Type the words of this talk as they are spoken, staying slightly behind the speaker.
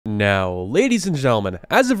Now, ladies and gentlemen,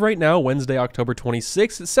 as of right now, Wednesday, October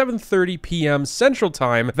 26th at 7:30 p.m. Central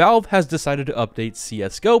Time, Valve has decided to update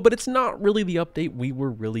CSGO, but it's not really the update we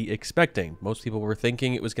were really expecting. Most people were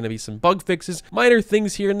thinking it was going to be some bug fixes, minor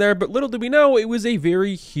things here and there, but little did we know it was a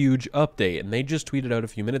very huge update, and they just tweeted out a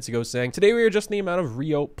few minutes ago saying, today we are adjusting the amount of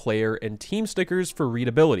Rio player and team stickers for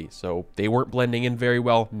readability. So they weren't blending in very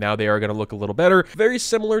well, now they are going to look a little better. Very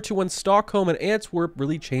similar to when Stockholm and Antwerp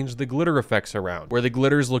really changed the glitter effects around, where the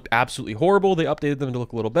glitters looked absolutely horrible. They updated them to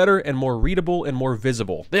look a little better and more readable and more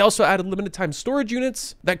visible. They also added limited time storage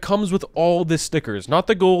units that comes with all the stickers, not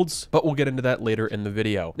the golds, but we'll get into that later in the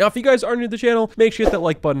video. Now, if you guys are new to the channel, make sure you hit that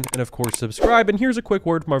like button and of course subscribe. And here's a quick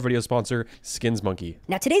word from our video sponsor, Skins Monkey.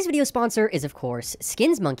 Now, today's video sponsor is of course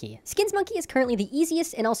Skins Monkey. Skins Monkey is currently the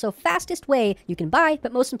easiest and also fastest way you can buy,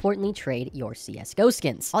 but most importantly, trade your CSGO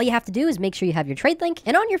skins. All you have to do is make sure you have your trade link,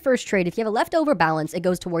 and on your first trade, if you have a leftover balance, it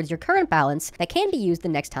goes towards your current balance that can be used the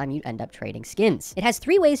next time you end up trading skins. It has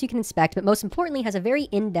 3 ways you can inspect, but most importantly has a very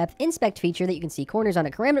in-depth inspect feature that you can see corners on a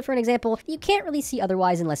karambit, for an example, that you can't really see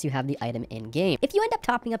otherwise unless you have the item in-game. If you end up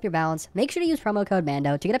topping up your balance, make sure to use promo code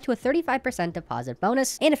MANDO to get up to a 35% deposit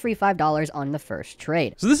bonus and a free $5 on the first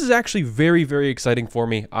trade. So this is actually very, very exciting for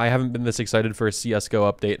me. I haven't been this excited for a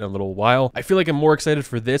CSGO update in a little while. I feel like I'm more excited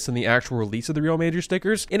for this than the actual release of the Real Major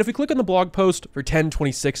stickers. And if we click on the blog post for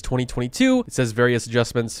 10/26/2022, it says various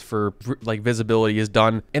adjustments for like visibility is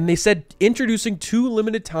done. And they said introducing 2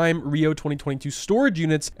 limited time Rio 2022 storage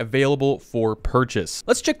units available for purchase.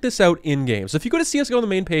 Let's check this out in game. So if you go to CSGO on the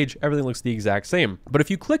main page, everything looks the exact same. But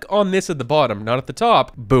if you click on this at the bottom, not at the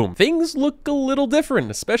top, boom, things look a little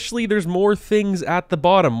different. Especially there's more things at the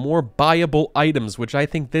bottom, more buyable items, which I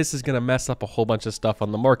think this is going to mess up a whole bunch of stuff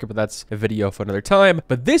on the market, but that's a video for another time.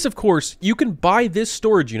 But this, of course, you can buy this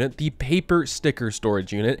storage unit, the paper sticker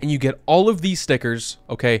storage unit, and you get all of these stickers.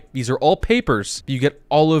 Okay, these are all papers. You get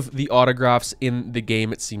all of the autographs in the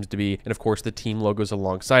game, it seems to be, and of course the team logos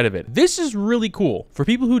alongside of it. This is really cool. For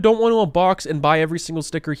people who don't want to unbox and buy every single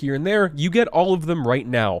sticker here and there, you get all of them right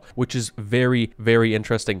now, which is very, very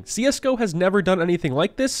interesting. CSGO has never done anything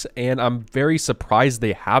like this, and I'm very surprised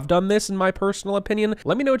they have done this, in my personal opinion.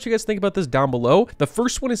 Let me know what you guys think about this down below. The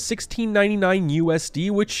first one is $16.99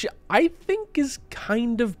 USD, which I think is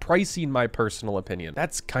kind of pricey in my personal opinion.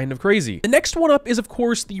 That's kind of crazy. The next one up is, of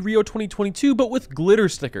course, the Rio 2022, but with glitter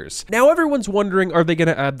stickers. Now, everyone's wondering, are they going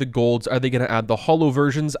to add the golds? Are they going to add the holo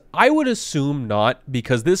versions? I would assume not,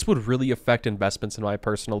 because this would really affect investments, in my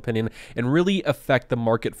personal opinion, and really affect the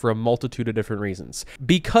market for a multitude of different reasons.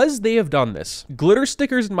 Because they have done this, glitter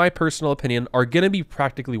stickers, in my personal opinion, are going to be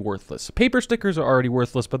practically worthless. Paper stickers are already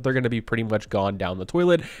worthless, but they're going to be pretty much gone down the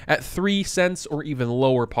toilet at 3 cents or even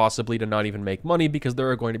lower, possibly, to not even make money, because there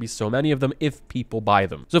are going to be so many of them if people buy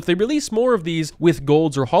them. So if they release more of these with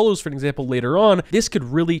golds or holos, for example, later on, this could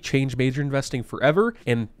really change major investing forever,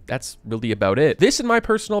 and that's really about it. This, in my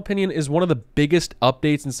personal opinion, is one of the biggest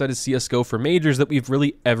updates inside of CSGO for majors that we've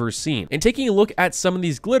really ever seen. And taking a look at some of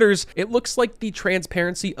these glitters, it looks like the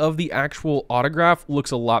transparency of the actual autograph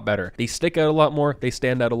looks a lot better. They stick out a lot more, they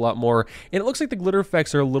stand out a lot more, and it looks like the glitter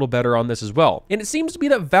effects are a little better on this as well. And it seems to be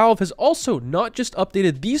that Valve has also not just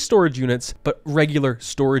updated these storage units, but regular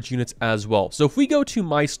storage units as well. So if we go to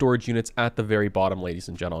my storage units at the very bottom, ladies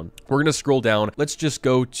and gentlemen, we're going to scroll down. Let's just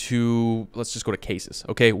go to cases.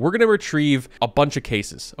 Okay, we're going to retrieve a bunch of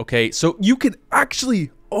cases. Okay, so you can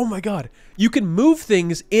actually, oh my God, you can move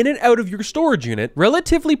things in and out of your storage unit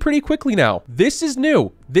relatively pretty quickly now. This is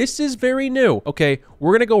new. This is very new. Okay,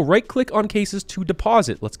 we're gonna go right click on cases to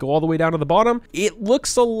deposit. Let's go all the way down to the bottom. It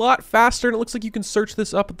looks a lot faster, and it looks like you can search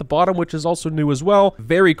this up at the bottom, which is also new as well.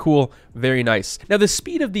 Very cool, very nice. Now, the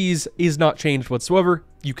speed of these is not changed whatsoever.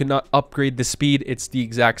 You cannot upgrade the speed. It's the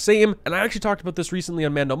exact same. And I actually talked about this recently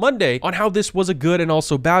on Mando Monday on how this was a good and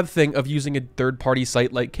also bad thing of using a third-party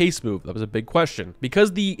site like CaseMove. That was a big question.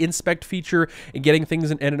 Because the inspect feature and getting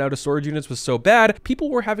things in and out of storage units was so bad,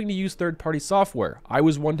 people were having to use third-party software. I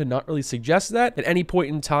was one to not really suggest that. At any point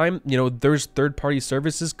in time, you know, there's third-party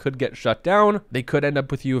services could get shut down. They could end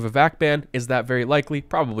up with you with a VAC ban. Is that very likely?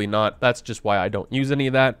 Probably not. That's just why I don't use any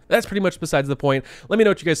of that. That's pretty much besides the point. Let me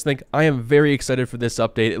know what you guys think. I am very excited for this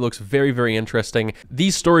update. It looks very, very interesting.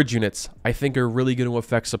 These storage units, I think, are really going to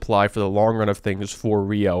affect supply for the long run of things for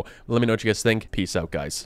Rio. Let me know what you guys think. Peace out, guys.